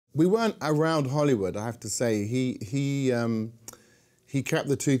We weren't around Hollywood, I have to say. He kept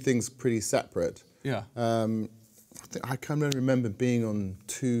the two things pretty separate. Yeah. I can remember being on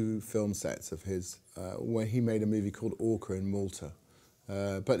 2 film sets of his where he made a movie called Orca in Malta.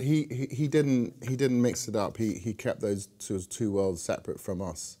 But he didn't mix it up. He kept those two worlds separate from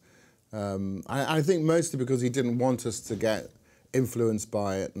us. I think mostly because he didn't want us to get influenced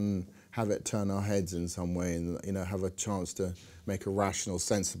by it and have it turn our heads in some way, and have a chance to make a rational,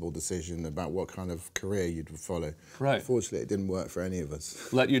 sensible decision about what kind of career you'd follow. Right. Unfortunately, it didn't work for any of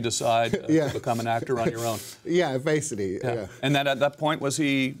us. Let you decide to become an actor on your own. Yeah, basically. Yeah. And then at that point, was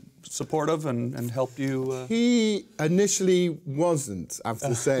he supportive and helped you? He initially wasn't, I have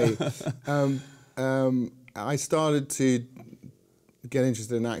to say. I started to get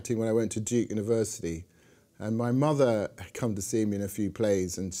interested in acting when I went to Duke University. And my mother had come to see me in a few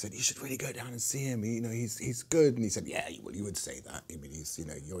plays and said, "You should really go down and see him. He's good." And he said, "Yeah, well, you would say that. I mean,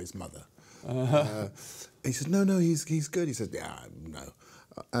 you're his mother." He said, "No, he's good." He said, "Yeah, no."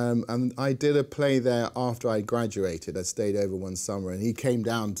 And I did a play there after I graduated. I stayed over one summer, and he came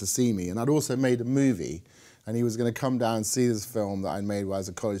down to see me. And I'd also made a movie, and he was going to come down and see this film that I made while I was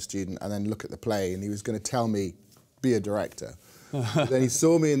a college student, and then look at the play, and he was going to tell me, be a director. Then he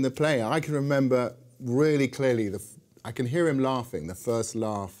saw me in the play. I can remember really clearly, I can hear him laughing, the first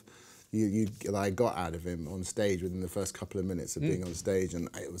laugh that I got out of him on stage within the first couple of minutes of being on stage, and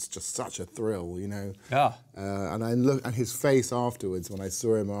it was just such a thrill, Yeah. And I looked at his face afterwards when I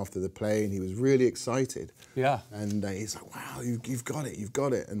saw him after the play, and he was really excited. Yeah. And he's like, "Wow, you've got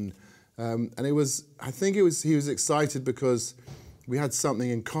it." And it was, I think he was excited because we had something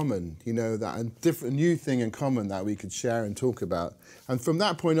in common, that a new thing in common that we could share and talk about. And from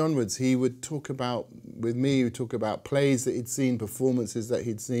that point onwards, he would talk about, with me, he would talk about plays that he'd seen, performances that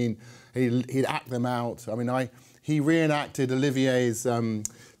he'd seen. He'd act them out. I mean, he reenacted Olivier's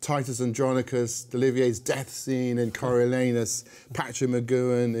Titus Andronicus, Olivier's death scene in Coriolanus, Patrick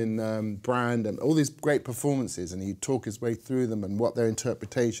McGowan in Brand, and all these great performances, and he'd talk his way through them and what their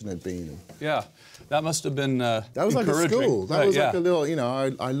interpretation had been. Yeah, that must have been that was like a school. That was like a little,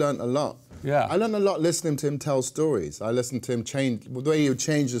 I learned a lot. Yeah. I learned a lot listening to him tell stories. I listened to him change, the way he would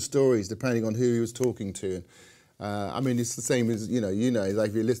change the stories depending on who he was talking to. I mean, it's the same as,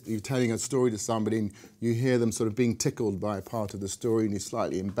 like if you're telling a story to somebody and you hear them sort of being tickled by a part of the story and you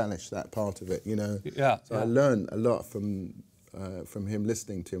slightly embellish that part of it, Yeah. So I learned a lot from him,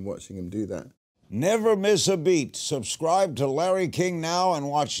 listening to him, watching him do that. Never miss a beat. Subscribe to Larry King now and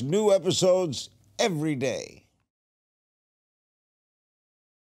watch new episodes every day.